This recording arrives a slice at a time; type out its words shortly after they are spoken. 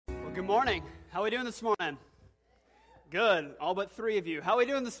Good morning. How are we doing this morning? Good. All but three of you. How are we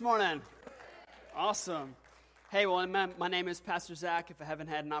doing this morning? Awesome. Hey, well, my name is Pastor Zach. If I haven't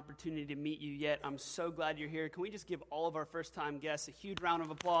had an opportunity to meet you yet, I'm so glad you're here. Can we just give all of our first-time guests a huge round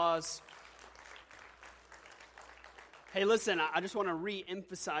of applause? Hey, listen, I just want to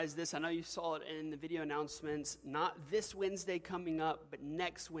re-emphasize this. I know you saw it in the video announcements. Not this Wednesday coming up, but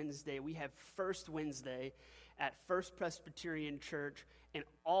next Wednesday. We have First Wednesday at First Presbyterian Church. And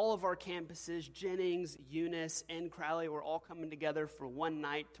all of our campuses, Jennings, Eunice, and Crowley, we're all coming together for one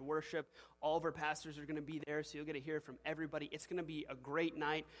night to worship. All of our pastors are going to be there, so you'll get to hear from everybody. It's going to be a great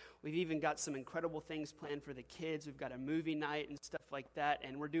night. We've even got some incredible things planned for the kids. We've got a movie night and stuff like that,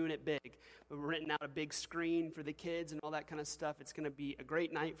 and we're doing it big. We're renting out a big screen for the kids and all that kind of stuff. It's going to be a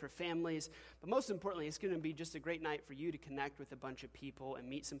great night for families, but most importantly, it's going to be just a great night for you to connect with a bunch of people and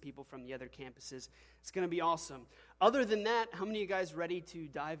meet some people from the other campuses. It's going to be awesome. Other than that, how many of you guys ready to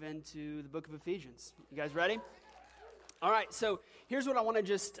dive into the book of Ephesians? You guys ready? All right, so here's what I want to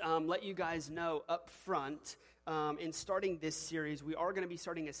just let you guys know up front. In starting this series, we are going to be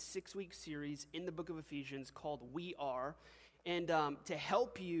starting a 6-week series in the book of Ephesians called We Are. And to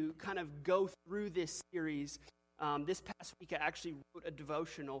help you kind of go through this series, this past week I actually wrote a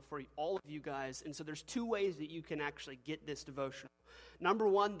devotional for all of you guys. And so there's 2 ways that you can actually get this devotional. Number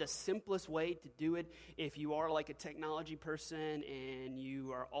one, the simplest way to do it, if you are like a technology person and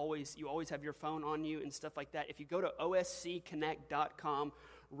you always have your phone on you and stuff like that, if you go to oscconnect.com,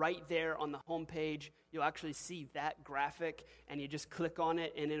 right there on the homepage, you'll actually see that graphic, and you just click on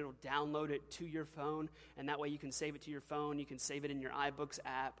it, and it'll download it to your phone, and that way you can save it to your phone. You can save it in your iBooks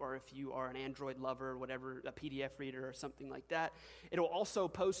app, or if you are an Android lover, or whatever, a PDF reader or something like that. It'll also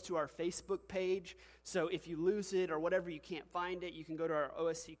post to our Facebook page, so if you lose it or whatever, you can't find it, you can go to our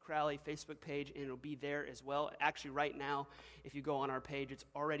OSC Crowley Facebook page, and it'll be there as well. Actually, right now, if you go on our page, it's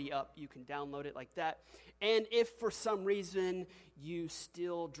already up. You can download it like that. And if for some reason you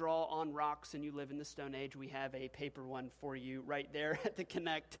still draw on rocks and you live in the Stone Age, we have a paper one for you right there at the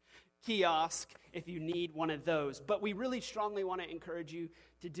Connect kiosk if you need one of those. But we really strongly want to encourage you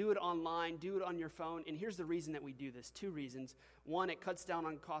to do it online, do it on your phone. And here's the reason that we do this. 2 reasons. One, it cuts down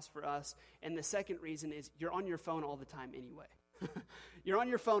on cost for us. And the second reason is you're on your phone all the time anyway. You're on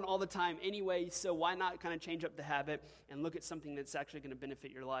your phone all the time anyway, so why not kind of change up the habit and look at something that's actually going to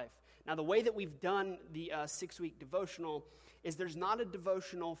benefit your life? Now, the way that we've done the 6-week devotional is there's not a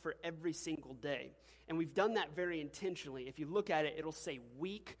devotional for every single day. And we've done that very intentionally. If you look at it, it'll say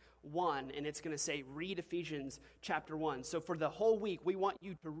week 1, and it's going to say read Ephesians chapter 1. So for the whole week, we want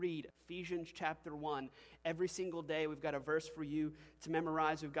you to read Ephesians chapter 1 every single day. We've got a verse for you to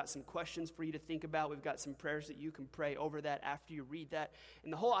memorize. We've got some questions for you to think about. We've got some prayers that you can pray over that after you read that.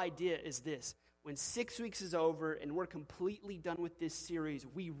 And the whole idea is this. When 6 weeks is over and we're completely done with this series,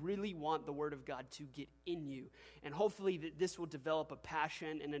 we really want the Word of God to get in you. And hopefully that this will develop a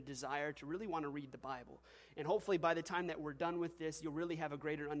passion and a desire to really want to read the Bible. And hopefully by the time that we're done with this, you'll really have a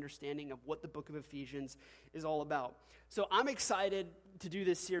greater understanding of what the book of Ephesians is all about. So I'm excited to do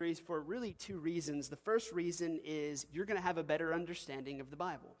this series for really 2 reasons. The first reason is you're going to have a better understanding of the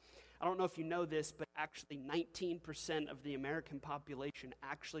Bible. I don't know if you know this, but actually 19% of the American population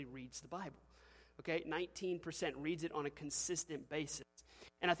actually reads the Bible. Okay, 19% reads it on a consistent basis.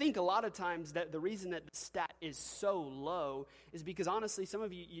 And I think a lot of times that the reason that the stat is so low is because honestly, some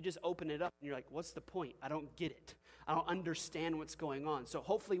of you just open it up and you're like, what's the point? I don't get it. I don't understand what's going on. So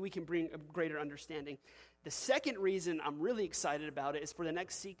hopefully we can bring a greater understanding. The second reason I'm really excited about it is for the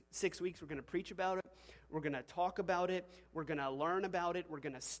next 6 weeks, we're going to preach about it. We're going to talk about it. We're going to learn about it. We're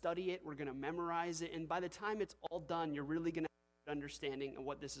going to study it. We're going to memorize it. And by the time it's all done, you're really going to understanding of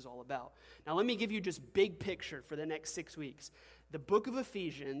what this is all about. Now let me give you just big picture for the next 6 weeks. The book of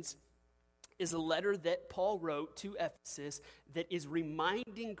Ephesians is a letter that Paul wrote to Ephesus that is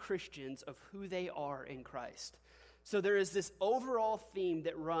reminding Christians of who they are in Christ. So there is this overall theme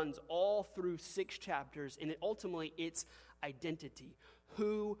that runs all through 6 chapters, and ultimately it's identity.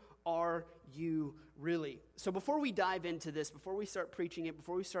 Who are you really? So before we dive into this, before we start preaching it,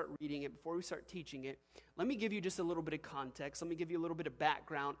 before we start reading it, before we start teaching it, let me give you just a little bit of context. Let me give you a little bit of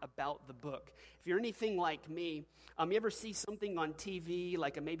background about the book. If you're anything like me, you ever see something on TV,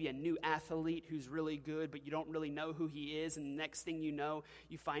 like maybe a new athlete who's really good, but you don't really know who he is, and the next thing you know,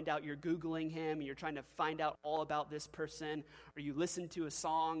 you find out you're Googling him, and you're trying to find out all about this person, or you listen to a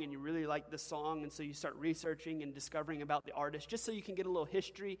song, and you really like the song, and so you start researching and discovering about the artist, just so you can get a little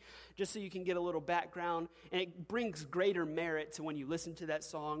history, just so you can get a little background, and it brings greater merit to when you listen to that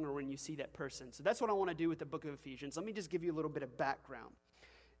song or when you see that person. So that's what I want to do with the book of Ephesians. Let me just give you a little bit of background.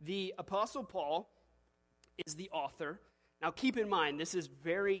 The Apostle Paul is the author. Now, keep in mind, this is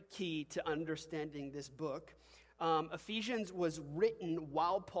very key to understanding this book. Ephesians was written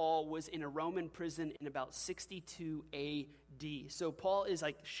while Paul was in a Roman prison in about 62 A.D. So Paul is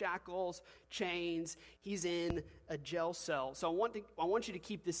like shackles, chains. He's in a jail cell. So I want you to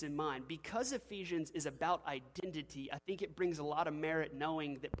keep this in mind. Because Ephesians is about identity, I think it brings a lot of merit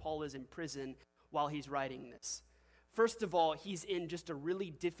knowing that Paul is in prison while he's writing this. First of all, he's in just a really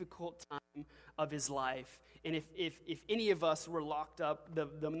difficult time of his life. And if any of us were locked up,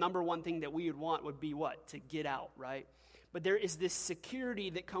 the number one thing that we would want would be what? To get out, right? But there is this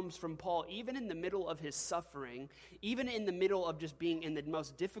security that comes from Paul, even in the middle of his suffering, even in the middle of just being in the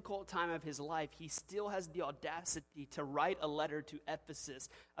most difficult time of his life, he still has the audacity to write a letter to Ephesus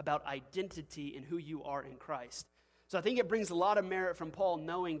about identity and who you are in Christ. So I think it brings a lot of merit from Paul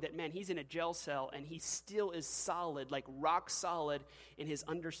knowing that, man, he's in a jail cell and he still is solid, like rock solid in his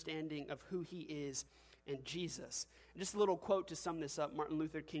understanding of who he is in Jesus. And just a little quote to sum this up. Martin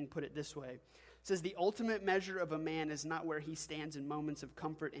Luther King put it this way. It says, "The ultimate measure of a man is not where he stands in moments of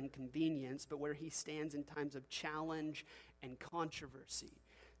comfort and convenience, but where he stands in times of challenge and controversy."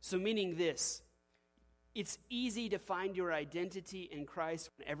 So meaning this, it's easy to find your identity in Christ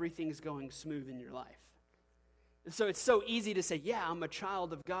when everything's going smooth in your life. So it's so easy to say, yeah, I'm a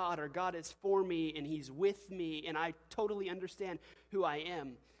child of God, or God is for me and he's with me and I totally understand who I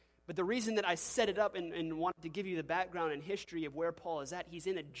am. But the reason that I set it up and wanted to give you the background and history of where Paul is at, he's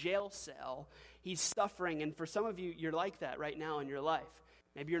in a jail cell, he's suffering, and for some of you, you're like that right now in your life.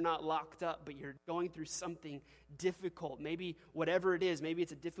 Maybe you're not locked up, but you're going through something difficult. Maybe whatever it is, maybe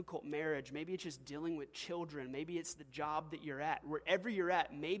it's a difficult marriage. Maybe it's just dealing with children. Maybe it's the job that you're at. Wherever you're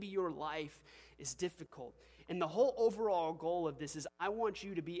at, maybe your life is difficult. And the whole overall goal of this is I want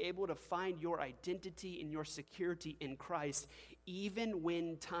you to be able to find your identity and your security in Christ even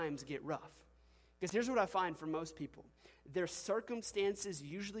when times get rough. Because here's what I find for most people. Their circumstances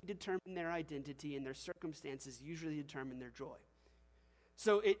usually determine their identity, and their circumstances usually determine their joy.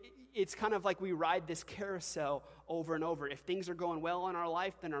 So it's kind of like we ride this carousel over and over. If things are going well in our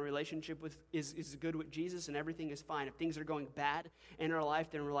life, then our relationship is good with Jesus and everything is fine. If things are going bad in our life,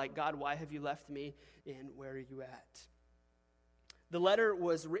 then we're like, God, why have you left me and where are you at? The letter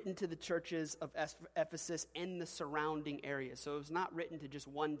was written to the churches of Ephesus and the surrounding areas. So it was not written to just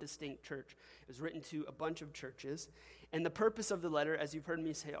one distinct church. It was written to a bunch of churches. And the purpose of the letter, as you've heard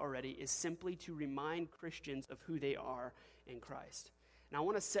me say already, is simply to remind Christians of who they are in Christ. Now, I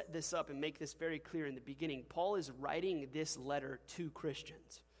want to set this up and make this very clear in the beginning. Paul is writing this letter to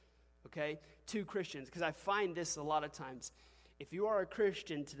Christians, okay? To Christians, because I find this a lot of times. If you are a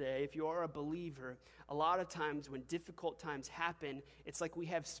Christian today, if you are a believer, a lot of times when difficult times happen, it's like we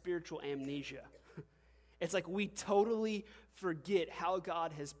have spiritual amnesia. It's like we totally forget how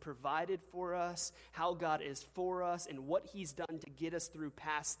God has provided for us, how God is for us, and what he's done to get us through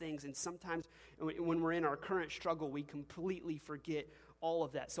past things. And sometimes when we're in our current struggle, we completely forget all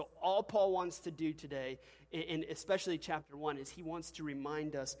of that. So all Paul wants to do today, and especially chapter 1, is he wants to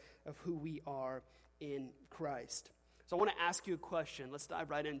remind us of who we are in Christ. So I want to ask you a question. Let's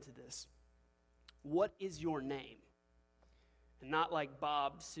dive right into this. What is your name? And not like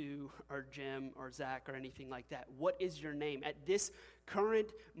Bob, Sue, or Jim, or Zach, or anything like that. What is your name? At this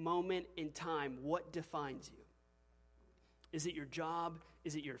current moment in time, what defines you? Is it your job?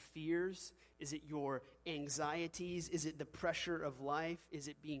 Is it your fears? Is it your anxieties? Is it the pressure of life? Is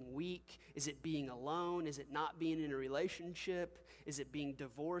it being weak? Is it being alone? Is it not being in a relationship? Is it being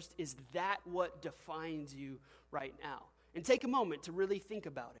divorced? Is that what defines you right now? And take a moment to really think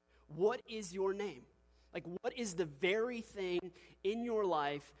about it. What is your name? Like, what is the very thing in your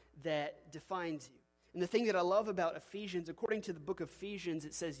life that defines you? And the thing that I love about Ephesians, according to the book of Ephesians,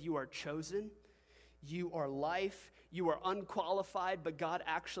 it says you are chosen, you are life, you are unqualified, but God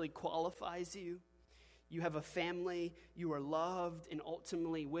actually qualifies you. You have a family, you are loved, and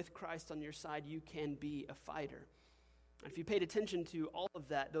ultimately with Christ on your side, you can be a fighter. And if you paid attention to all of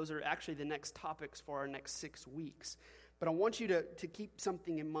that, those are actually the next topics for our next 6 weeks. But I want you to keep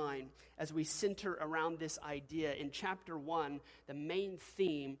something in mind as we center around this idea. In chapter 1, the main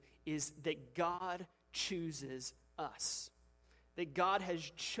theme is that God chooses us. That God has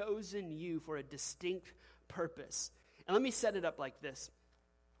chosen you for a distinct purpose. And let me set it up like this.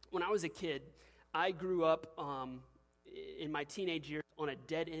 When I was a kid, I grew up in my teenage years on a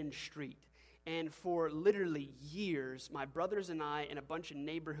dead-end street. And for literally years, my brothers and I and a bunch of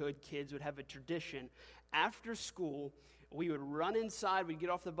neighborhood kids would have a tradition. After school, we would run inside, we'd get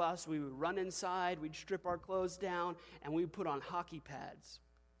off the bus, we would run inside, we'd strip our clothes down, and we would put on hockey pads.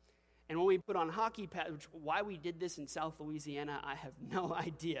 And when we put on hockey pads, why we did this in South Louisiana, I have no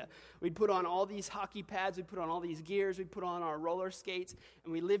idea. We'd put on all these hockey pads, we'd put on all these gears, we'd put on our roller skates,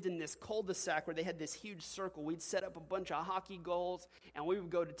 and we lived in this cul-de-sac where they had this huge circle. We'd set up a bunch of hockey goals, and we would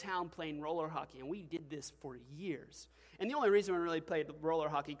go to town playing roller hockey, and we did this for years. And the only reason we really played roller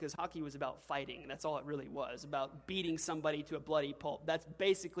hockey, because hockey was about fighting. That's all it really was, about beating somebody to a bloody pulp. That's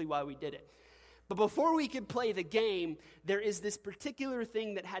basically why we did it. But before we could play the game, there is this particular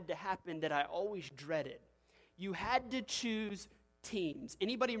thing that had to happen that I always dreaded. You had to choose teams.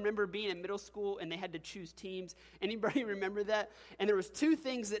 Anybody remember being in middle school and they had to choose teams? Anybody remember that? And there was two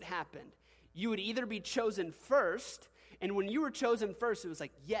things that happened. You would either be chosen first, and when you were chosen first, it was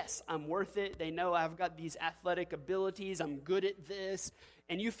like, yes, I'm worth it. They know I've got these athletic abilities. I'm good at this.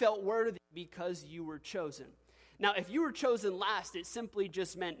 And you felt worthy because you were chosen. Now, if you were chosen last, it simply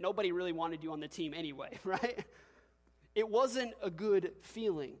just meant nobody really wanted you on the team anyway, right? It wasn't a good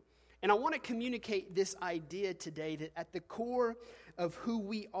feeling. And I want to communicate this idea today that at the core of who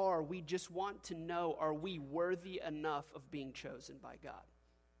we are, we just want to know, are we worthy enough of being chosen by God?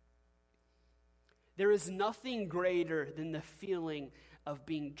 There is nothing greater than the feeling of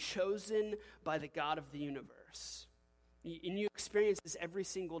being chosen by the God of the universe. And you experience this every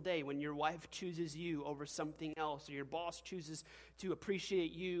single day when your wife chooses you over something else, or your boss chooses to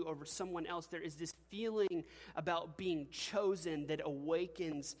appreciate you over someone else. There is this feeling about being chosen that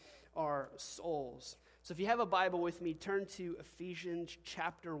awakens our souls. So if you have a Bible with me, turn to Ephesians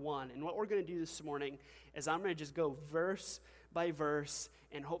chapter 1. And what we're going to do this morning is I'm going to just go verse by verse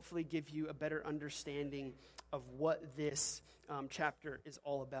and hopefully give you a better understanding of what this chapter is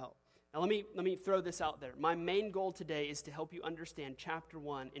all about. Now, let me throw this out there. My main goal today is to help you understand chapter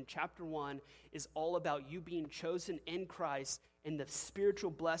 1, and chapter 1 is all about you being chosen in Christ and the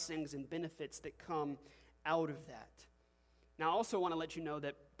spiritual blessings and benefits that come out of that. Now, I also want to let you know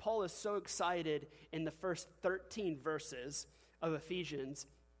that Paul is so excited in the first 13 verses of Ephesians.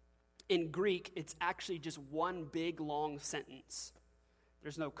 In Greek, it's actually just one big, long sentence.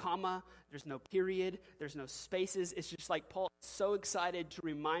 There's no comma, there's no period, there's no spaces. It's just like Paul is so excited to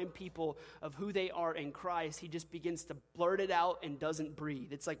remind people of who they are in Christ, he just begins to blurt it out and doesn't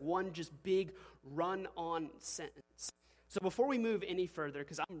breathe. It's like one just big run-on sentence. So before we move any further,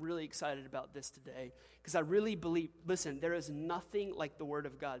 because I'm really excited about this today, because I really believe, listen, there is nothing like the Word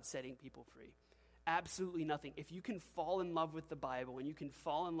of God setting people free. Absolutely nothing. If you can fall in love with the Bible and you can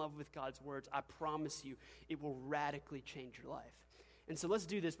fall in love with God's words, I promise you it will radically change your life. And so let's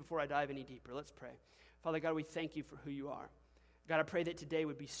do this before I dive any deeper. Let's pray. Father God, we thank you for who you are. God, I pray that today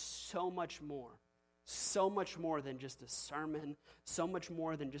would be so much more than just a sermon, so much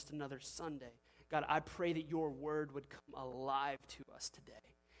more than just another Sunday. God, I pray that your word would come alive to us today.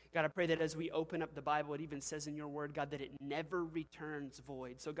 God, I pray that as we open up the Bible, it even says in your word, God, that it never returns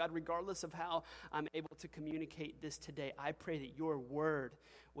void. So God, regardless of how I'm able to communicate this today, I pray that your word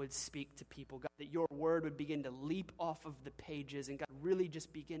would speak to people. God, that your word would begin to leap off of the pages and God, really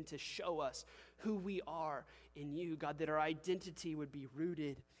just begin to show us who we are in you. God, that our identity would be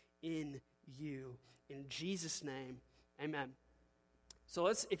rooted in you. In Jesus' name, amen. So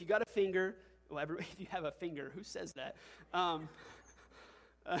if you got a finger, well, if you have a finger, who says that?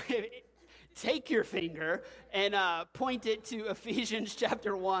 Take your finger and point it to Ephesians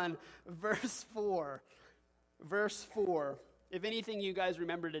chapter 1, verse 4. Verse 4. If anything you guys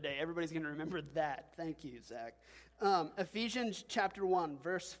remember today, everybody's going to remember that. Thank you, Zach. Ephesians chapter 1,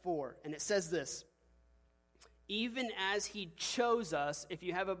 verse 4. And it says this. Even as he chose us, if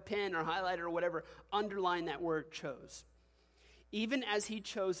you have a pen or highlighter or whatever, underline that word chose. Even as he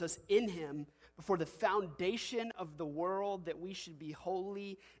chose us in him before the foundation of the world, that we should be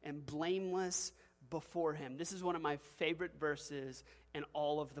holy and blameless before him. This is one of my favorite verses in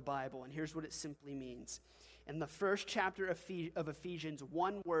all of the Bible, and here's what it simply means. In the first chapter of Ephesians,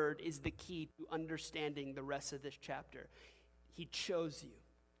 one word is the key to understanding the rest of this chapter. He chose you.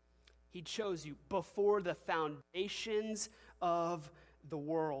 He chose you before the foundations of the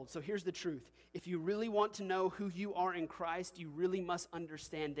world. So here's the truth. If you really want to know who you are in Christ, you really must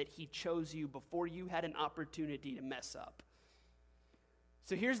understand that he chose you before you had an opportunity to mess up.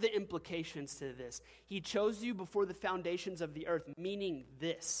 So here's the implications to this. He chose you before the foundations of the earth, meaning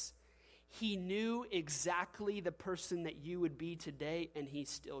this. He knew exactly the person that you would be today, and he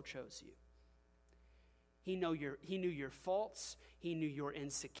still chose you. He knew your faults. He knew your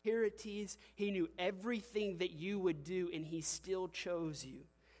insecurities. He knew everything that you would do, and he still chose you.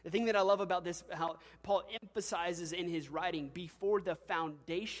 The thing that I love about this, how Paul emphasizes in his writing, before the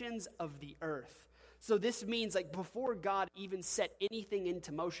foundations of the earth. So this means like before God even set anything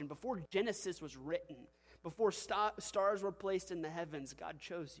into motion, before Genesis was written, before stars were placed in the heavens, God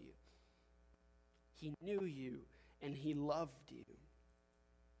chose you. He knew you, and he loved you.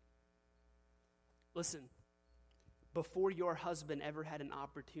 Listen, before your husband ever had an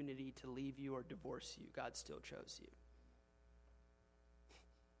opportunity to leave you or divorce you, God still chose you.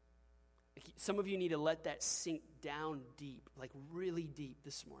 Some of you need to let that sink down deep, like really deep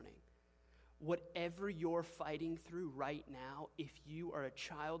this morning. Whatever you're fighting through right now, if you are a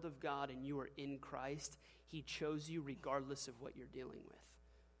child of God and you are in Christ, he chose you regardless of what you're dealing with.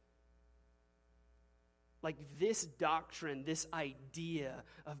 Like this doctrine, this idea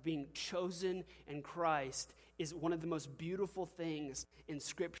of being chosen in Christ is one of the most beautiful things in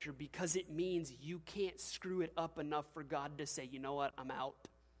Scripture because it means you can't screw it up enough for God to say, you know what, I'm out.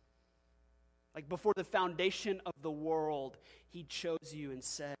 Like before the foundation of the world, he chose you and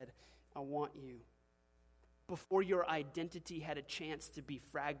said, I want you. Before your identity had a chance to be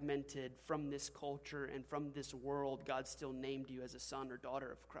fragmented from this culture and from this world, God still named you as a son or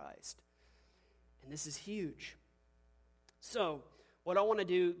daughter of Christ. And this is huge. So, what I want to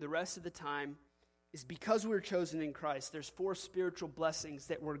do the rest of the time is because we're chosen in Christ, there's 4 spiritual blessings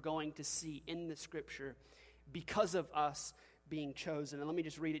that we're going to see in the Scripture because of us being chosen. And let me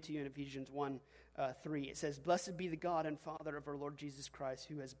just read it to you in Ephesians 1:3. It says, "Blessed be the God and Father of our Lord Jesus Christ,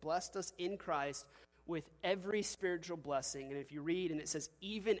 who has blessed us in Christ with every spiritual blessing." And if you read, and it says,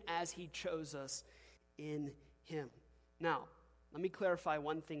 even as he chose us in him. Now, let me clarify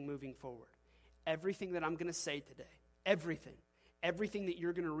one thing moving forward. Everything that I'm going to say today, everything that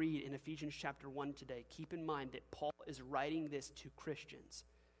you're going to read in Ephesians chapter 1 today, keep in mind that Paul is writing this to Christians.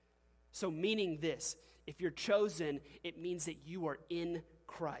 So meaning this, if you're chosen, it means that you are in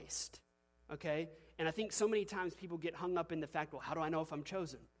Christ, okay? And I think so many times people get hung up in the fact, well, how do I know if I'm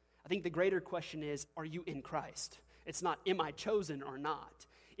chosen? I think the greater question is, are you in Christ? It's not, am I chosen or not?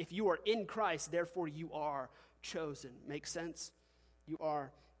 If you are in Christ, therefore you are chosen. Make sense? You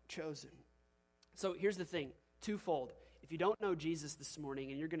are chosen. So here's the thing, twofold. If you don't know Jesus this morning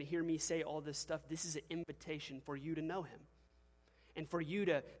and you're going to hear me say all this stuff, this is an invitation for you to know him and for you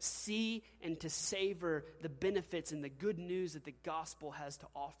to see and to savor the benefits and the good news that the gospel has to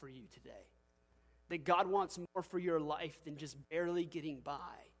offer you today. That God wants more for your life than just barely getting by.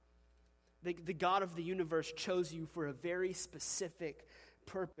 The God of the universe chose you for a very specific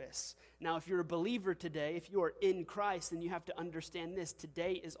purpose. Now, if you're a believer today, if you are in Christ, then you have to understand this.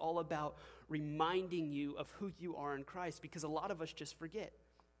 Today is all about reminding you of who you are in Christ, because a lot of us just forget.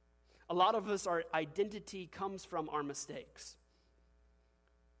 A lot of us, our identity comes from our mistakes.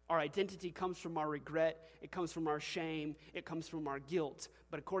 Our identity comes from our regret. It comes from our shame. It comes from our guilt.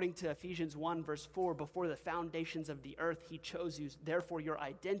 But according to Ephesians 1, verse 4, before the foundations of the earth, he chose you. Therefore, your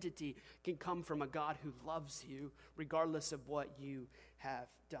identity can come from a God who loves you, regardless of what you have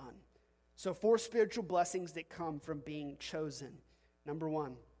done. So 4 spiritual blessings that come from being chosen. Number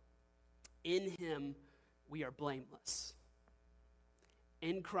 1, in him we are blameless.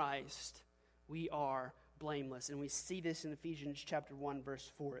 In Christ we are blameless. And we see this in Ephesians chapter 1,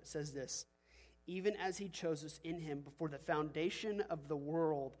 verse 4. It says this, even as he chose us in him before the foundation of the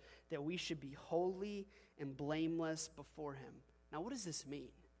world, that we should be holy and blameless before him. Now, what does this mean?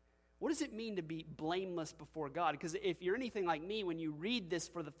 What does it mean to be blameless before God? Because if you're anything like me, when you read this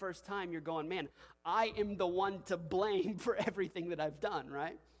for the first time, you're going, man, I am the one to blame for everything that I've done,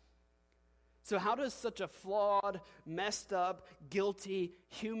 right? So how does such a flawed, messed up, guilty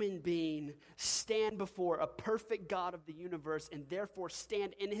human being stand before a perfect God of the universe and therefore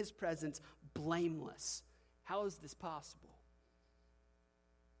stand in his presence blameless? How is this possible?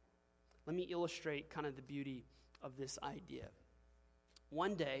 Let me illustrate kind of the beauty of this idea.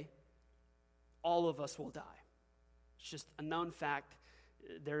 One day, all of us will die. It's just a known fact.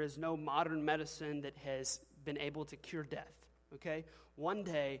 There is no modern medicine that has been able to cure death, okay? One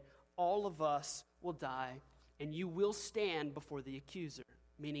day, all of us will die, and you will stand before the accuser,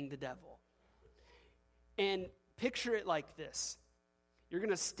 meaning the devil. And picture it like this. You're going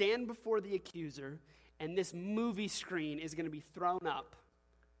to stand before the accuser, and this movie screen is going to be thrown up,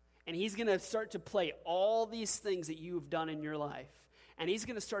 and he's going to start to play all these things that you have done in your life. And he's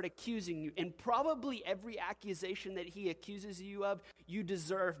going to start accusing you. And probably every accusation that he accuses you of, you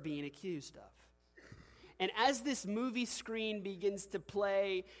deserve being accused of. And as this movie screen begins to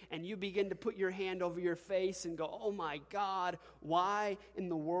play and you begin to put your hand over your face and go, oh my God, why in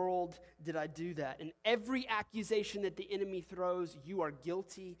the world did I do that? And every accusation that the enemy throws, you are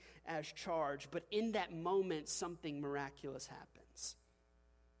guilty as charged. But in that moment, something miraculous happens.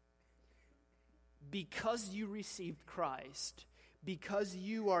 Because you received Christ, because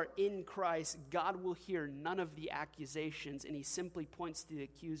you are in Christ, God will hear none of the accusations, and he simply points to the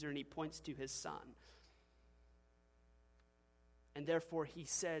accuser and he points to his son. And therefore, he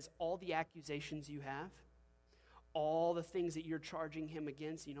says, all the accusations you have, all the things that you're charging him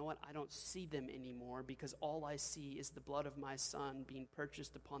against, you know what? I don't see them anymore because all I see is the blood of my son being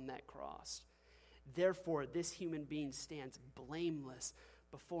purchased upon that cross. Therefore, this human being stands blameless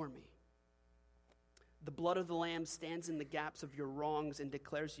before me. The blood of the Lamb stands in the gaps of your wrongs and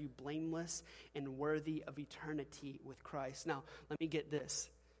declares you blameless and worthy of eternity with Christ. Now, let me get this.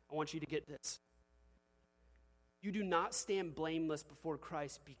 I want you to get this. You do not stand blameless before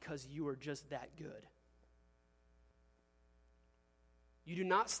Christ because you are just that good. You do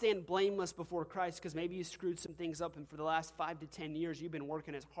not stand blameless before Christ because maybe you screwed some things up and for the last 5 to 10 years you've been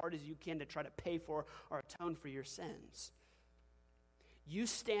working as hard as you can to try to pay for or atone for your sins. You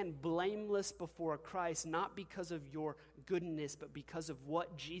stand blameless before Christ not because of your goodness, but because of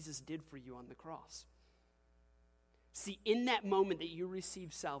what Jesus did for you on the cross. See, in that moment that you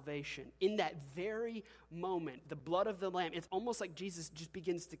receive salvation, in that very moment, the blood of the Lamb, it's almost like Jesus just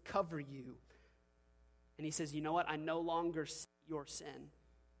begins to cover you. And he says, you know what? I no longer see your sin.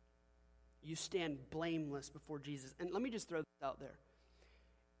 You stand blameless before Jesus. And let me just throw this out there.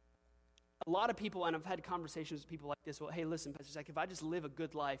 A lot of people, and I've had conversations with people like this, well, hey, listen, Pastor Zach, if I just live a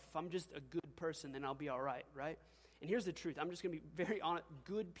good life, if I'm just a good person, then I'll be all right, right? And here's the truth. I'm just going to be very honest.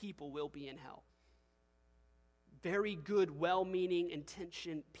 Good people will be in hell. Very good, well-meaning,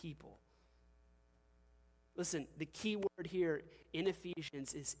 intentioned people. Listen, the key word here in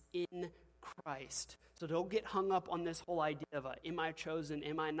Ephesians is in Christ. So don't get hung up on this whole idea of, am I chosen,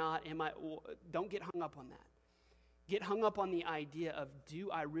 am I not, don't get hung up on that. Get hung up on the idea of,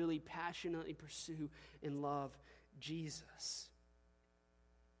 do I really passionately pursue and love Jesus?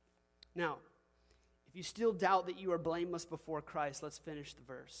 Now, if you still doubt that you are blameless before Christ, let's finish the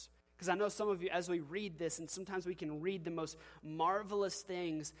verse. Because I know some of you, as we read this, and sometimes we can read the most marvelous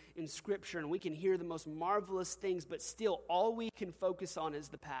things in Scripture, and we can hear the most marvelous things, but still all we can focus on is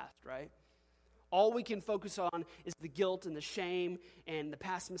the past, right? All we can focus on is the guilt and the shame and the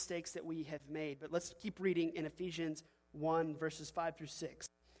past mistakes that we have made. But let's keep reading in Ephesians 1, verses 5 through 6.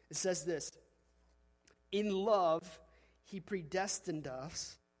 It says this, in love, he predestined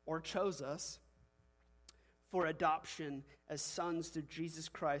us, or chose us, for adoption as sons through Jesus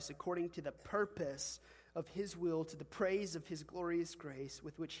Christ, according to the purpose of his will, to the praise of his glorious grace,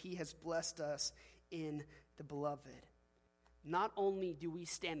 with which he has blessed us in the beloved. Not only do we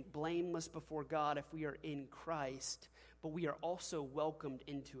stand blameless before God if we are in Christ, but we are also welcomed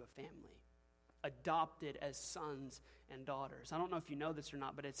into a family, adopted as sons and daughters. I don't know if you know this or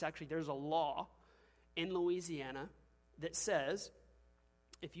not, but it's actually, there's a law in Louisiana that says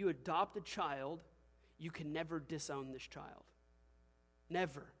if you adopt a child, you can never disown this child.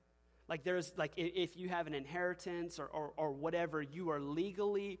 Never. Like there's, like if you have an inheritance or whatever, you are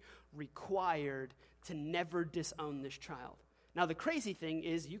legally required to never disown this child. Now, the crazy thing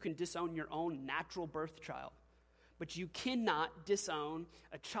is you can disown your own natural birth child, but you cannot disown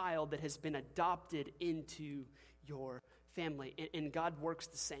a child that has been adopted into your family. And God works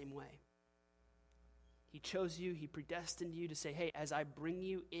the same way. He chose you, he predestined you to say, hey, as I bring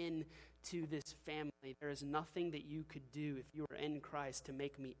you into this family, there is nothing that you could do if you are in Christ to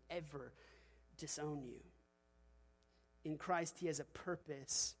make me ever disown you. In Christ, he has a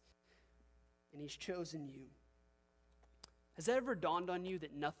purpose, and he's chosen you. Has that ever dawned on you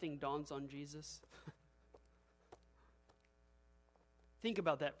that nothing dawns on Jesus? Think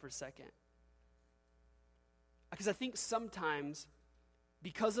about that for a second. Because I think sometimes,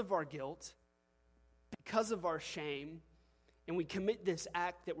 because of our guilt, because of our shame, and we commit this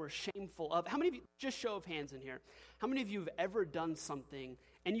act that we're shameful of. How many of you, just show of hands in here, how many of you have ever done something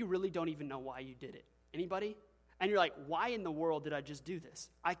and you really don't even know why you did it? Anybody? And you're like, why in the world did I just do this?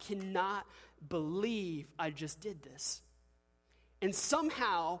 I cannot believe I just did this. And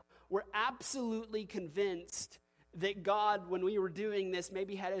somehow, we're absolutely convinced that God, when we were doing this,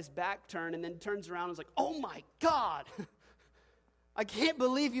 maybe had his back turned and then turns around and was like, oh my God, I can't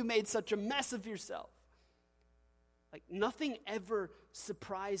believe you made such a mess of yourself. Like nothing ever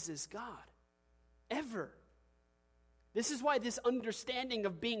surprises God, ever. This is why this understanding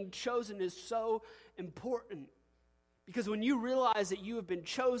of being chosen is so important. Because when you realize that you have been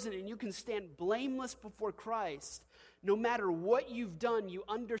chosen and you can stand blameless before Christ, no matter what you've done, you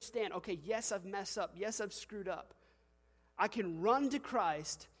understand, okay, yes, I've messed up. Yes, I've screwed up. I can run to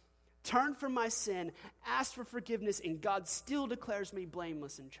Christ, turn from my sin, ask for forgiveness, and God still declares me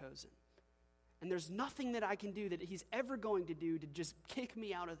blameless and chosen. And there's nothing that I can do that he's ever going to do to just kick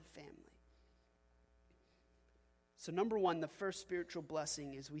me out of the family. So number one, the first spiritual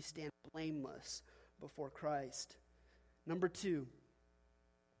blessing is we stand blameless before Christ. Number two,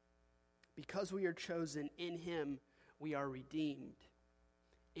 because we are chosen in him, we are redeemed.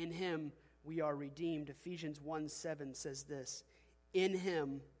 In him we are redeemed. Ephesians 1:7 says this, in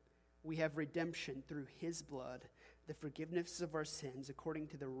him we have redemption through his blood, the forgiveness of our sins according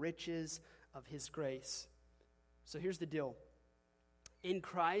to the riches of his grace. So here's the deal. In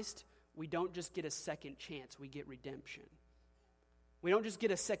Christ, we don't just get a second chance, we get redemption. We don't just get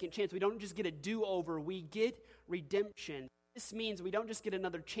a second chance, we don't just get a do-over, we get redemption. This means we don't just get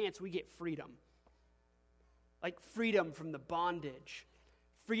another chance, we get freedom. Like freedom from the bondage,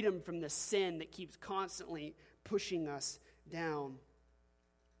 freedom from the sin that keeps constantly pushing us down.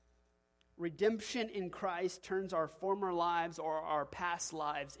 Redemption in Christ turns our former lives or our past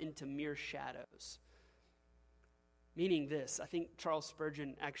lives into mere shadows. Meaning this, I think Charles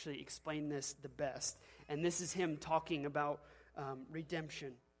Spurgeon actually explained this the best. And this is him talking about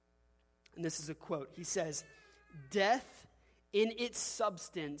redemption. And this is a quote. He says, death in its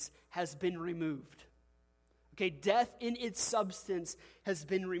substance has been removed. Okay, death in its substance has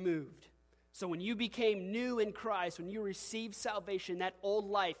been removed. So when you became new in Christ, when you received salvation, that old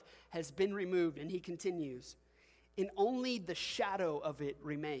life has been removed. And he continues, and only the shadow of it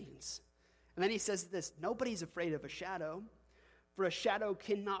remains. And then he says this, nobody's afraid of a shadow, for a shadow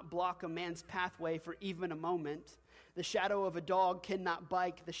cannot block a man's pathway for even a moment. The shadow of a dog cannot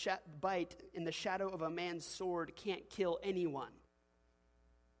bite, and the shadow of a man's sword can't kill anyone.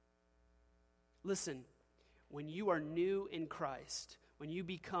 Listen, when you are new in Christ, when you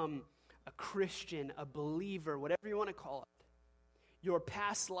become a Christian, a believer, whatever you want to call it, your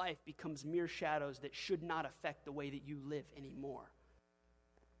past life becomes mere shadows that should not affect the way that you live anymore.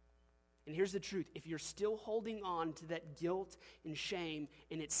 And here's the truth. If you're still holding on to that guilt and shame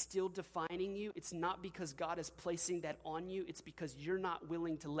and it's still defining you, it's not because God is placing that on you. It's because you're not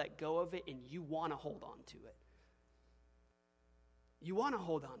willing to let go of it and you want to hold on to it. You want to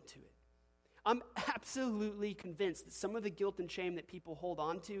hold on to it. I'm absolutely convinced that some of the guilt and shame that people hold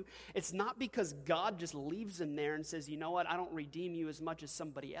on to, it's not because God just leaves them there and says, you know what, I don't redeem you as much as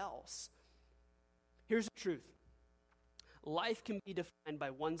somebody else. Here's the truth. Life can be defined by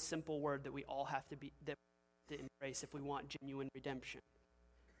one simple word that we all have to embrace if we want genuine redemption.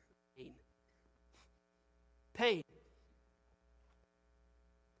 Pain. Pain.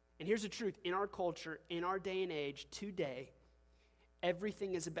 And here's the truth. In our culture, in our day and age, today,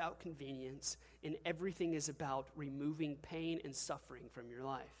 everything is about convenience and everything is about removing pain and suffering from your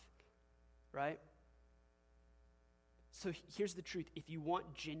life. Right? So here's the truth. If you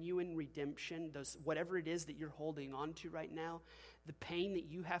want genuine redemption, whatever it is that you're holding on to right now, the pain that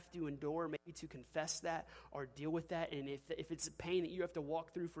you have to endure, maybe to confess that or deal with that, and if it's a pain that you have to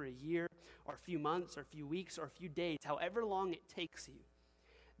walk through for a year or a few months or a few weeks or a few days, however long it takes you,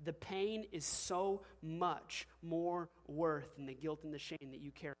 the pain is so much more worth than the guilt and the shame that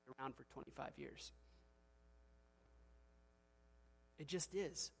you carry around for 25 years. It just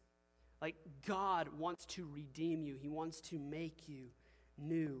is. Like, God wants to redeem you. He wants to make you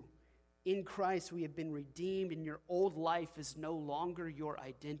new. In Christ, we have been redeemed, and your old life is no longer your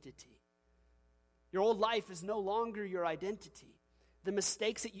identity. Your old life is no longer your identity. The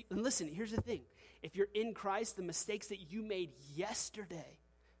mistakes that and listen, here's the thing. If you're in Christ, the mistakes that you made yesterday,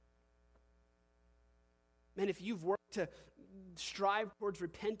 man, if you've worked to strive towards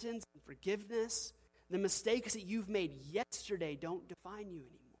repentance and forgiveness, the mistakes that you've made yesterday don't define you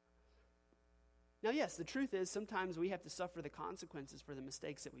anymore. Now, yes, the truth is sometimes we have to suffer the consequences for the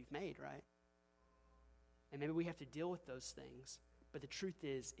mistakes that we've made, right? And maybe we have to deal with those things. But the truth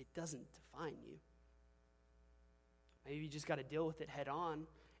is, it doesn't define you. Maybe you just got to deal with it head on, and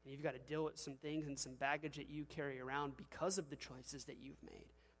you've got to deal with some things and some baggage that you carry around because of the choices that you've made.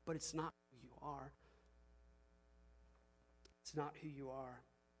 But it's not who you are. It's not who you are.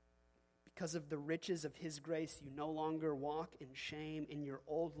 Because of the riches of his grace, you no longer walk in shame. In your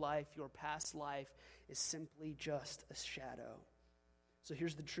old life, your past life is simply just a shadow. So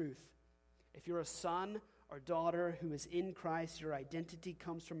here's the truth. If you're a son or daughter who is in Christ, your identity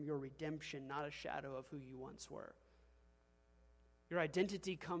comes from your redemption, not a shadow of who you once were. Your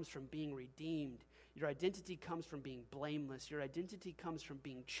identity comes from being redeemed. Your identity comes from being blameless. Your identity comes from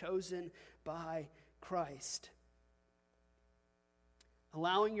being chosen by Christ.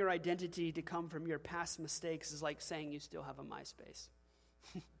 Allowing your identity to come from your past mistakes is like saying you still have a MySpace.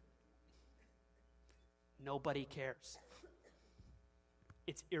 Nobody cares.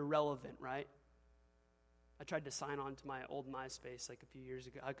 It's irrelevant, right? I tried to sign on to my old MySpace like a few years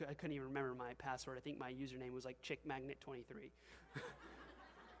ago. I couldn't even remember my password. I think my username was like chickmagnet23.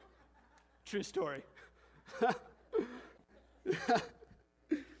 True story.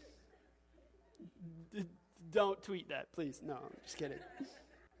 Don't tweet that, please. No, I'm just kidding.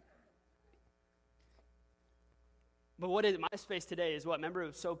 But what is MySpace today is what? Remember, it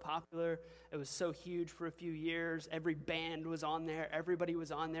was so popular. It was so huge for a few years. Every band was on there. Everybody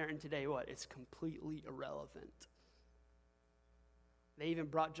was on there. And today, what? It's completely irrelevant. They even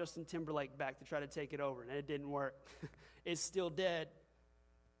brought Justin Timberlake back to try to take it over, and it didn't work. It's still dead.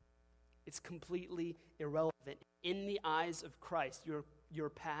 It's completely irrelevant. In the eyes of Christ, your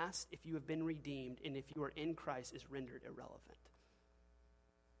past, if you have been redeemed, and if you are in Christ, is rendered irrelevant.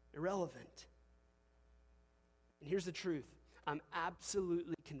 Irrelevant. And here's the truth. I'm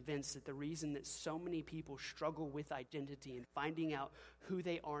absolutely convinced that the reason that so many people struggle with identity and finding out who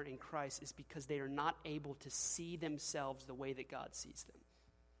they are in Christ is because they are not able to see themselves the way that God sees them.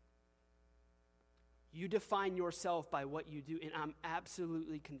 You define yourself by what you do, and I'm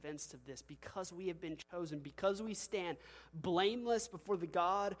absolutely convinced of this. Because we have been chosen, because we stand blameless before the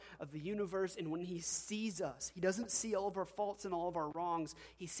God of the universe, and when he sees us, he doesn't see all of our faults and all of our wrongs.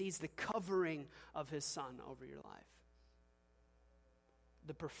 He sees the covering of his Son over your life.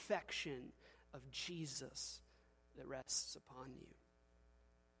 The perfection of Jesus that rests upon you.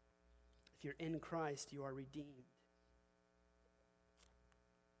 If you're in Christ, you are redeemed.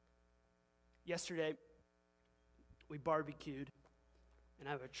 Yesterday, we barbecued, and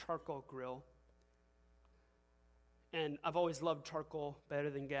I have a charcoal grill. And I've always loved charcoal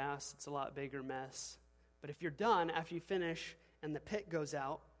better than gas. It's a lot bigger mess. But if you're done, after you finish and the pit goes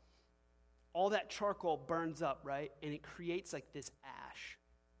out, all that charcoal burns up, right? And it creates like this ash.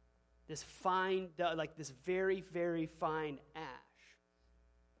 This fine, like this very, very fine ash.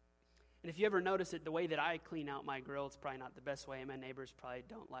 And if you ever notice it, the way that I clean out my grill, it's probably not the best way, and my neighbors probably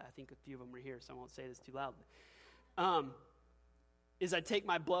don't like. I think a few of them are here, so I won't say this too loudly. Is I take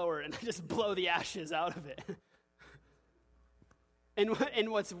my blower and I just blow the ashes out of it. And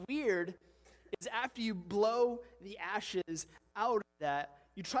what's weird is after you blow the ashes out of that,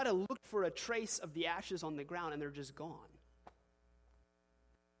 you try to look for a trace of the ashes on the ground, and they're just gone.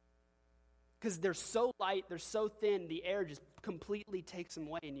 Because they're so light, they're so thin, the air just completely takes them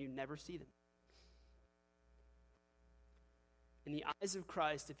away and you never see them. In the eyes of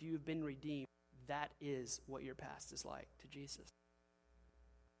Christ, if you have been redeemed, that is what your past is like to Jesus.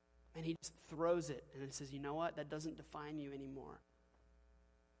 And he just throws it and it says, you know what? That doesn't define you anymore.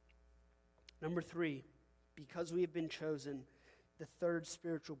 Number 3, because we have been chosen, the third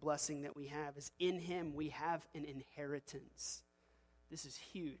spiritual blessing that we have is in him we have an inheritance. This is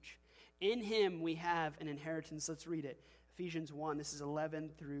huge. In him we have an inheritance. Let's read it. Ephesians 1, this is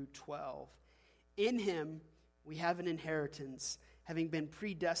 11 through 12. In him we have an inheritance, having been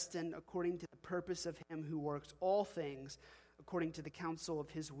predestined according to the purpose of him who works all things according to the counsel of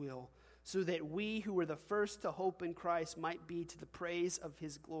his will, so that we who were the first to hope in Christ might be to the praise of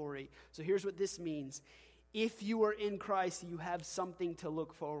his glory. So here's what this means. If you are in Christ, you have something to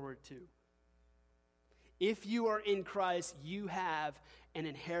look forward to. If you are in Christ, you have an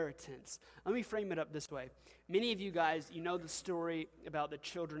inheritance. Let me frame it up this way. Many of you guys, you know the story about the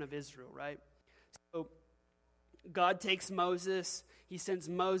children of Israel, right? So God takes Moses, he sends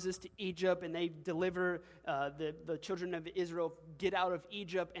Moses to Egypt, and they deliver the children of Israel, get out of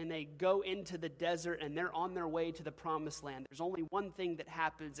Egypt, and they go into the desert, and they're on their way to the promised land. There's only one thing that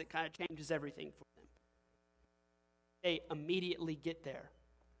happens that kind of changes everything for them. They immediately get there.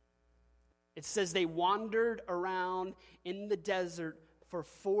 It says they wandered around in the desert for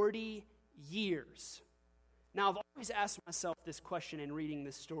 40 years. Now, I've always asked myself this question in reading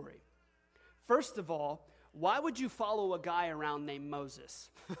this story. First of all, why would you follow a guy around named Moses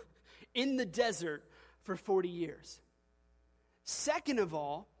in the desert for 40 years? Second of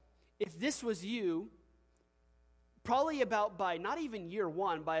all, if this was you, probably about by not even year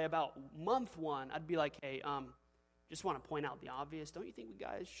 1, by about month 1, I'd be like, hey, just want to point out the obvious. Don't you think we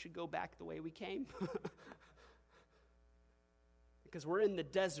guys should go back the way we came? Because we're in the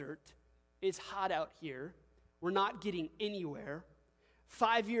desert. It's hot out here. We're not getting anywhere.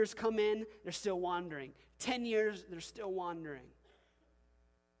 5 years come in, they're still wandering. 10 years, they're still wandering.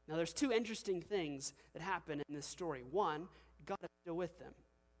 Now, there's 2 interesting things that happen in this story. One, God is still with them.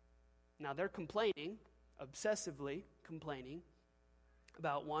 Now, they're complaining, obsessively complaining,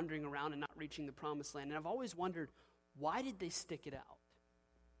 about wandering around and not reaching the promised land. And I've always wondered, why did they stick it out?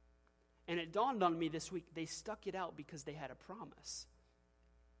 And it dawned on me this week, they stuck it out because they had a promise.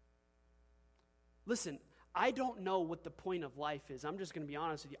 Listen, I don't know what the point of life is. I'm just going to be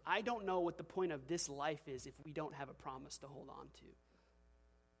honest with you. I don't know what the point of this life is if we don't have a promise to hold on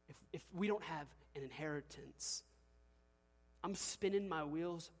to. If we don't have an inheritance. I'm spinning my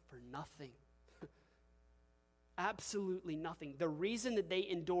wheels for nothing. Absolutely nothing. The reason that they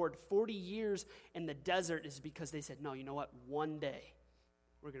endured 40 years in the desert is because they said, no, you know what? One day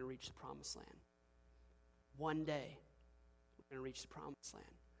we're going to reach the promised land. One day. we're going to reach the promised land.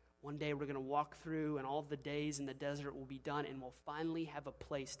 One day we're going to walk through and all of the days in the desert will be done and we'll finally have a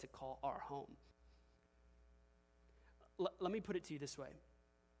place to call our home. Let me put it to you this way.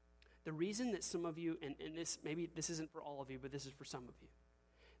 The reason that some of you, and maybe this isn't for all of you, but this is for some of you.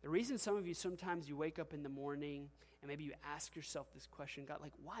 The reason some of you sometimes you wake up in the morning and maybe you ask yourself this question, God,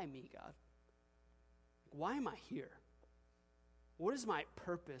 like, why me, God? Why am I here? What is my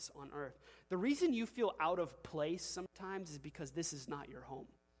purpose on earth? The reason you feel out of place sometimes is because this is not your home.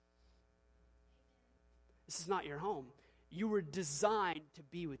 This is not your home. You were designed to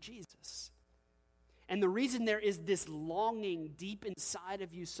be with Jesus. And the reason there is this longing deep inside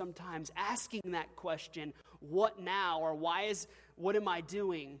of you sometimes asking that question, what now? Or what am I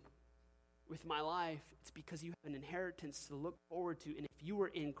doing with my life? It's because you have an inheritance to look forward to. And if you are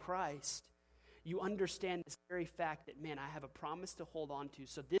in Christ, you understand this very fact that, man, I have a promise to hold on to.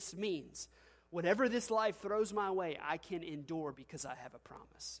 So this means whatever this life throws my way, I can endure because I have a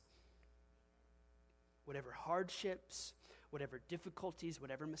promise. Whatever hardships, whatever difficulties,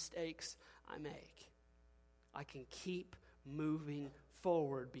 whatever mistakes I make, I can keep moving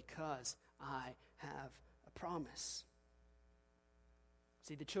forward because I have a promise.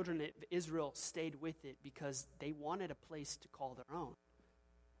 See, the children of Israel stayed with it because they wanted a place to call their own.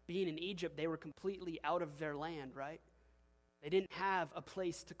 Being in Egypt, they were completely out of their land, right? They didn't have a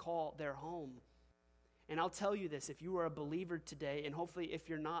place to call their home. And I'll tell you this, if you are a believer today, and hopefully if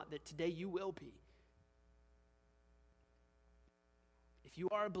you're not, that today you will be. If you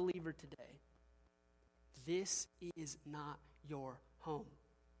are a believer today, this is not your home.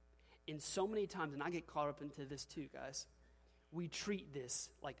 And so many times, and I get caught up into this too, guys, we treat this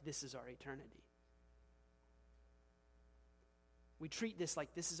like this is our eternity. We treat this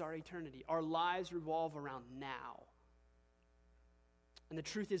like this is our eternity. Our lives revolve around now. And the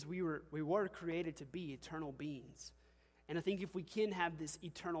truth is we were created to be eternal beings. And I think if we can have this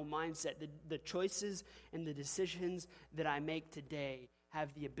eternal mindset, the choices and the decisions that I make today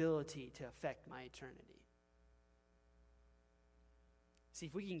have the ability to affect my eternity. See,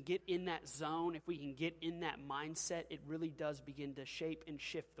 if we can get in that zone, if we can get in that mindset, it really does begin to shape and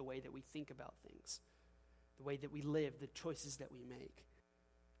shift the way that we think about things, the way that we live, the choices that we make.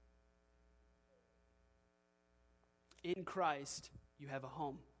 In Christ, you have a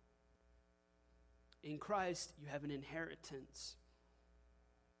home. In Christ, you have an inheritance.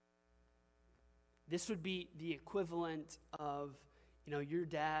 This would be the equivalent of, your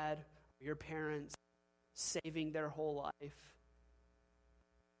dad or your parents saving their whole life.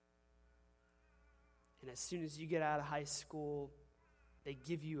 And as soon as you get out of high school, they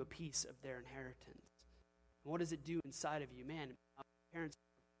give you a piece of their inheritance. And what does it do inside of you? Man, my parents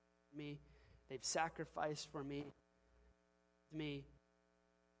for me, they've sacrificed for me. They've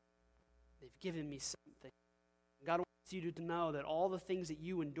given me something. God wants you to know that all the things that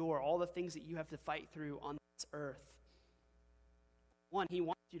you endure, all the things that you have to fight through on this earth, one, He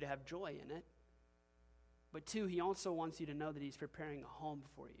wants you to have joy in it. But two, He also wants you to know that He's preparing a home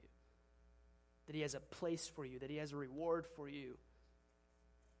for you, that He has a place for you, that He has a reward for you.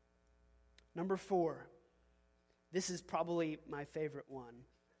 Number 4, this is probably my favorite one.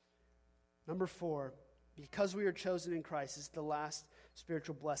 Number 4, because we are chosen in Christ, is the last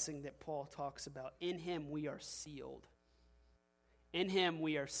spiritual blessing that Paul talks about. In Him we are sealed. In Him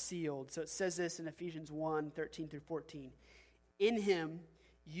we are sealed. So it says this in Ephesians 1, 13 through 14. In Him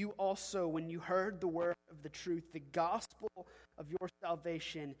you also, when you heard the word of the truth, the gospel of your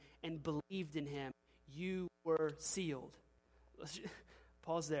salvation, and believed in Him, you were sealed. Let's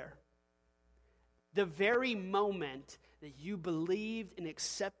pause there. The very moment that you believed and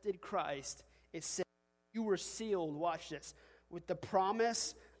accepted Christ, it said you were sealed, watch this, with the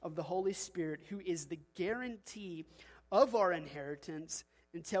promise of the Holy Spirit, who is the guarantee of our inheritance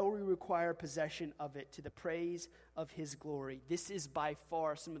until we require possession of it to the praise of His glory. This is by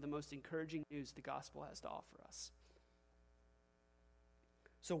far some of the most encouraging news the gospel has to offer us.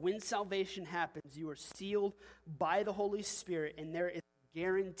 So when salvation happens, you are sealed by the Holy Spirit, and there is a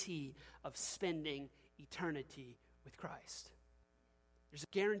guarantee of spending eternity with Christ. There's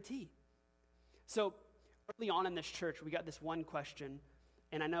a guarantee. So early on in this church, we got this one question,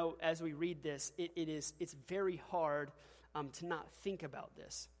 and I know as we read this, it's very hard to not think about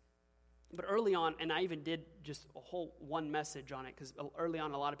this. But early on, and I even did just a whole one message on it, because early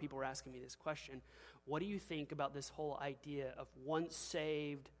on a lot of people were asking me this question. What do you think about this whole idea of once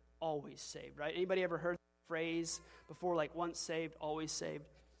saved, always saved, right? Anybody ever heard the phrase before, like once saved, always saved?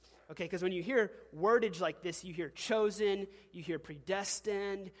 Okay, because when you hear wordage like this, you hear chosen, you hear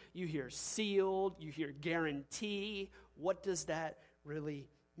predestined, you hear sealed, you hear guarantee. What does that really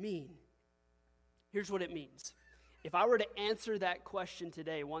mean? Here's what it means. If I were to answer that question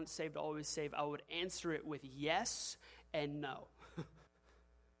today, once saved, always saved, I would answer it with yes and no.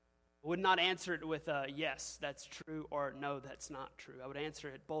 I would not answer it with yes, that's true, or no, that's not true. I would answer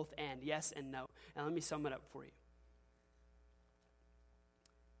it both and, yes and no. And let me sum it up for you.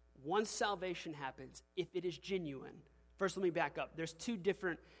 Once salvation happens, if it is genuine, first let me back up. There's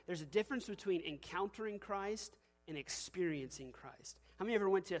a difference between encountering Christ and experiencing Christ. How many ever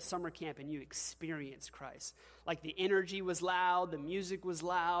went to a summer camp and you experienced Christ? Like the energy was loud, the music was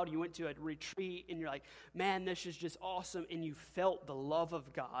loud, you went to a retreat and you're like, man, this is just awesome, and you felt the love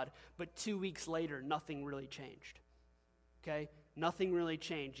of God, but 2 weeks later, nothing really changed. Okay? Nothing really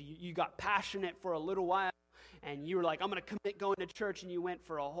changed. You got passionate for a little while, and you were like, I'm going to commit going to church, and you went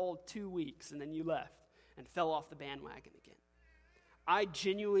for a whole 2 weeks, and then you left and fell off the bandwagon again. I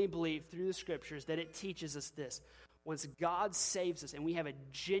genuinely believe through the scriptures that it teaches us this. Once God saves us and we have a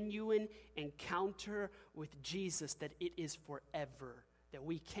genuine encounter with Jesus, that it is forever, that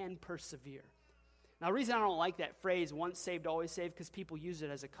we can persevere. Now, the reason I don't like that phrase, once saved, always saved, because people use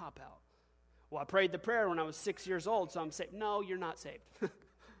it as a cop-out. Well, I prayed the prayer when I was 6 years old, so I'm saved. No, you're not saved.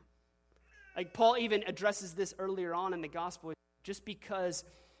 Like Paul even addresses this earlier on in the gospel. Just because,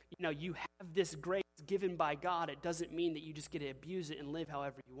 you have this grace given by God, it doesn't mean that you just get to abuse it and live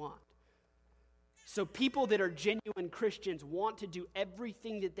however you want. So people that are genuine Christians want to do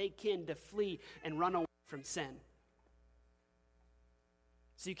everything that they can to flee and run away from sin.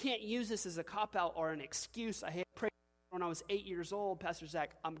 So you can't use this as a cop-out or an excuse. I prayed when I was 8 years old, Pastor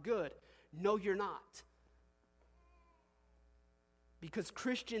Zach, I'm good. No, you're not. Because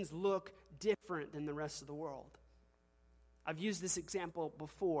Christians look different than the rest of the world. I've used this example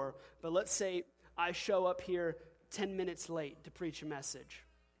before, but let's say I show up here 10 minutes late to preach a message.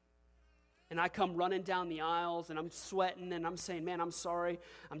 And I come running down the aisles, and I'm sweating, and I'm saying, man, I'm sorry,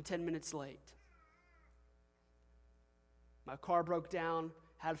 I'm 10 minutes late. My car broke down,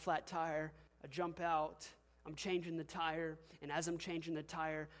 had a flat tire, I jump out, I'm changing the tire, and as I'm changing the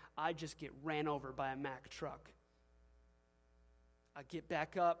tire, I just get ran over by a Mack truck. I get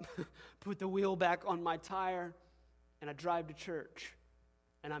back up, put the wheel back on my tire, and I drive to church,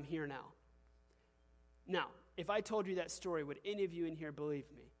 and I'm here now. Now, if I told you that story, would any of you in here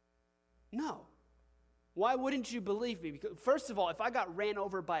believe me? No. Why wouldn't you believe me? Because first of all, if I got ran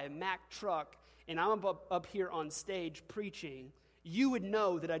over by a Mack truck and I'm up here on stage preaching, you would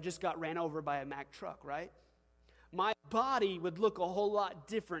know that I just got ran over by a Mack truck, right? My body would look a whole lot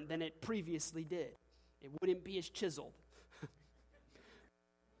different than it previously did. It wouldn't be as chiseled.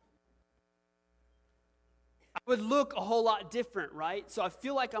 I would look a whole lot different, right? So I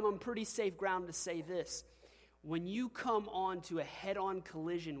feel like I'm on pretty safe ground to say this. When you come on to a head-on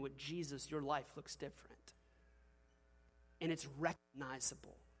collision with Jesus, your life looks different. And it's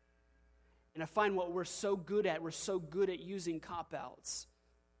recognizable. And I find what we're so good at using cop-outs.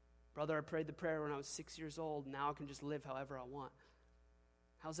 Brother, I prayed the prayer when I was 6 years old. Now I can just live however I want.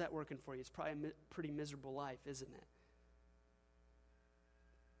 How's that working for you? It's probably a pretty miserable life, isn't it?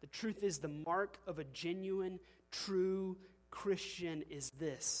 The truth is, the mark of a genuine, true Christian is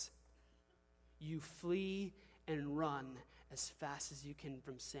this. You flee and run as fast as you can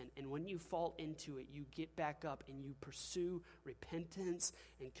from sin. And when you fall into it, you get back up and you pursue repentance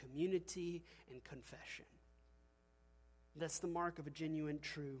and community and confession. That's the mark of a genuine,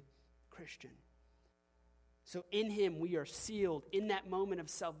 true Christian. So in him we are sealed in that moment of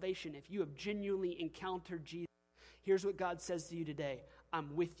salvation. If you have genuinely encountered Jesus, here's what God says to you today.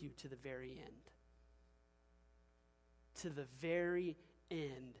 I'm with you to the very end. To the very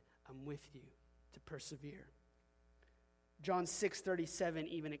end, I'm with you to persevere. John 6:37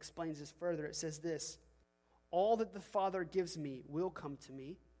 even explains this further. It says this, all that the Father gives me will come to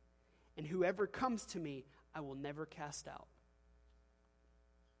me, and whoever comes to me, I will never cast out.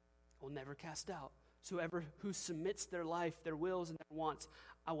 I will never cast out. So whoever who submits their life, their wills, and their wants,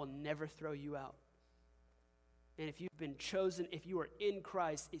 I will never throw you out. And if you've been chosen, if you are in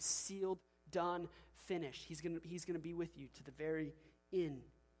Christ, it's sealed, done, finished. He's going to be with you to the very end.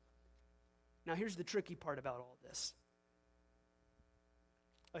 Now, here's the tricky part about all this.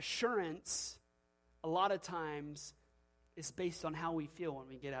 Assurance, a lot of times, is based on how we feel when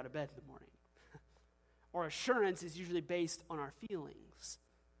we get out of bed in the morning. Or assurance is usually based on our feelings.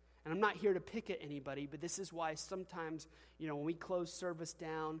 And I'm not here to pick at anybody, but this is why sometimes, when we close service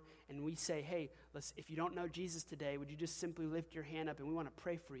down and we say, hey, if you don't know Jesus today, would you just simply lift your hand up and we want to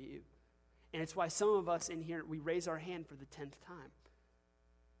pray for you? And it's why some of us in here, we raise our hand for the 10th time.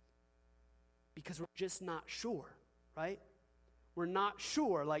 Because we're just not sure, right? We're not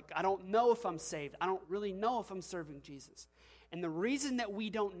sure. I don't know if I'm saved. I don't really know if I'm serving Jesus. And the reason that we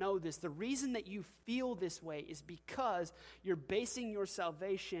don't know this, the reason that you feel this way is because you're basing your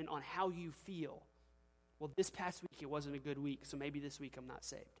salvation on how you feel. Well, this past week, it wasn't a good week, so maybe this week I'm not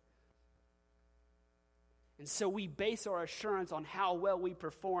saved. And so we base our assurance on how well we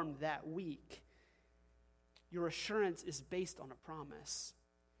performed that week. Your assurance is based on a promise.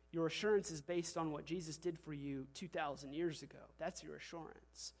 Your assurance is based on what Jesus did for you 2,000 years ago. That's your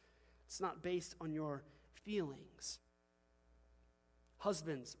assurance. It's not based on your feelings.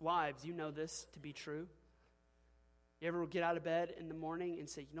 Husbands, wives, you know this to be true. You ever get out of bed in the morning and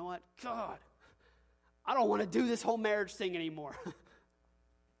say, you know what? God, I don't want to do this whole marriage thing anymore.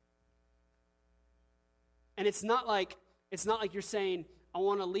 And it's not like you're saying, I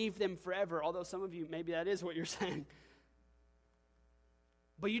want to leave them forever, although some of you, maybe that is what you're saying.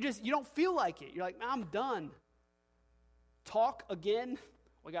 But you don't feel like it. You're like, I'm done. Talk again.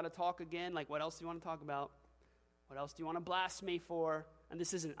 We got to talk again. Like, what else do you want to talk about? What else do you want to blast me for? And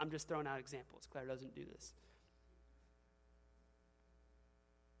this isn't, I'm just throwing out examples. Claire doesn't do this.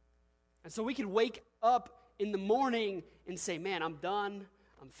 And so we could wake up in the morning and say, man, I'm done.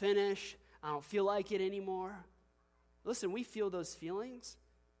 I'm finished. I don't feel like it anymore. Listen, we feel those feelings,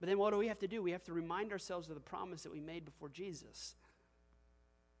 but then what do we have to do? We have to remind ourselves of the promise that we made before Jesus.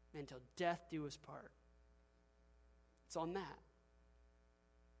 Man, till death do us part. It's on that.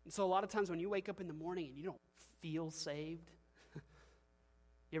 And so a lot of times when you wake up in the morning and you don't feel saved,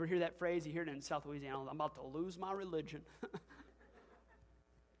 you ever hear that phrase? You hear it in South Louisiana, I'm about to lose my religion.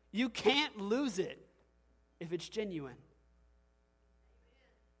 You can't lose it if it's genuine.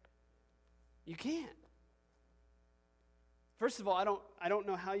 You can't. First of all, I don't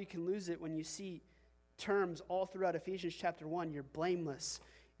know how you can lose it when you see terms all throughout Ephesians chapter 1. You're blameless.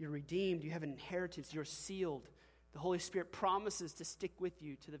 You're redeemed. You have an inheritance. You're sealed. The Holy Spirit promises to stick with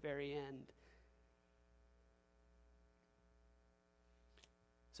you to the very end.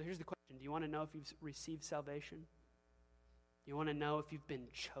 So here's the question. Do you want to know if you've received salvation? You want to know if you've been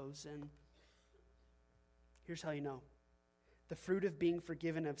chosen? Here's how you know. The fruit of being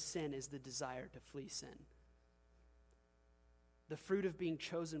forgiven of sin is the desire to flee sin. The fruit of being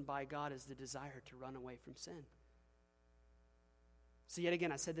chosen by God is the desire to run away from sin. So yet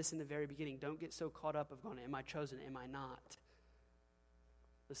again, I said this in the very beginning. Don't get so caught up of going, am I chosen, am I not?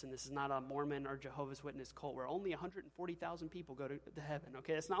 Listen, this is not a Mormon or Jehovah's Witness cult where only 140,000 people go to heaven,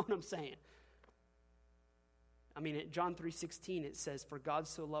 okay? That's not what I'm saying. I mean, at John 3:16, it says, for God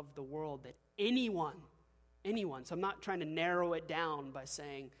so loved the world that anyone, so I'm not trying to narrow it down by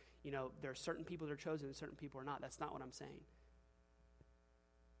saying, there are certain people that are chosen and certain people are not. That's not what I'm saying.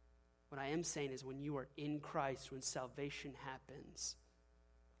 What I am saying is when you are in Christ, when salvation happens,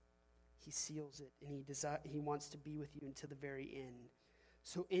 he seals it and he wants to be with you until the very end.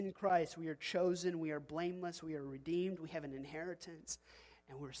 So in Christ, we are chosen, we are blameless, we are redeemed, we have an inheritance,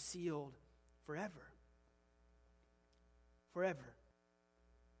 and we're sealed forever. Forever.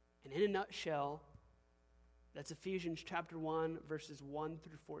 And in a nutshell, that's Ephesians chapter 1, verses 1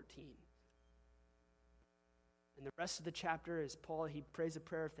 through 14. And the rest of the chapter is Paul, he prays a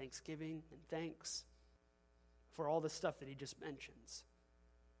prayer of thanksgiving and thanks for all the stuff that he just mentions.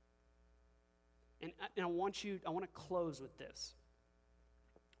 And I want to close with this.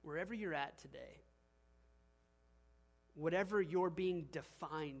 Wherever you're at today, whatever you're being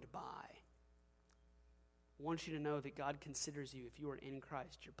defined by, I want you to know that God considers you, if you are in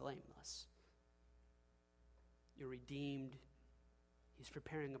Christ, you're blameless. You're redeemed. He's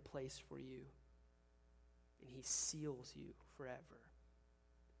preparing a place for you. And he seals you forever.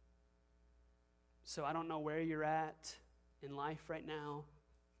 So I don't know where you're at in life right now.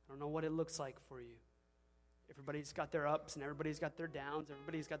 I don't know what it looks like for you. Everybody's got their ups and everybody's got their downs.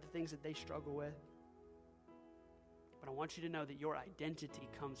 Everybody's got the things that they struggle with. But I want you to know that your identity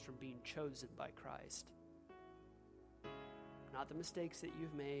comes from being chosen by Christ. Not the mistakes that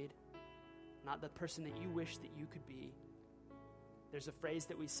you've made. Not the person that you wish that you could be. There's a phrase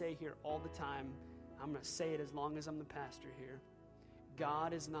that we say here all the time. I'm going to say it as long as I'm the pastor here.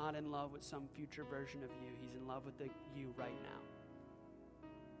 God is not in love with some future version of you. He's in love with you right now.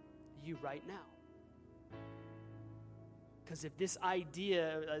 You right now. Because if this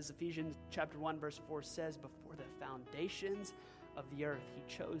idea, as Ephesians chapter 1, verse 4 says, before the foundations of the earth, he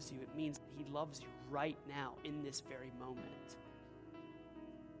chose you, it means that he loves you right now, in this very moment.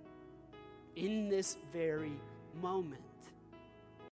 In this very moment.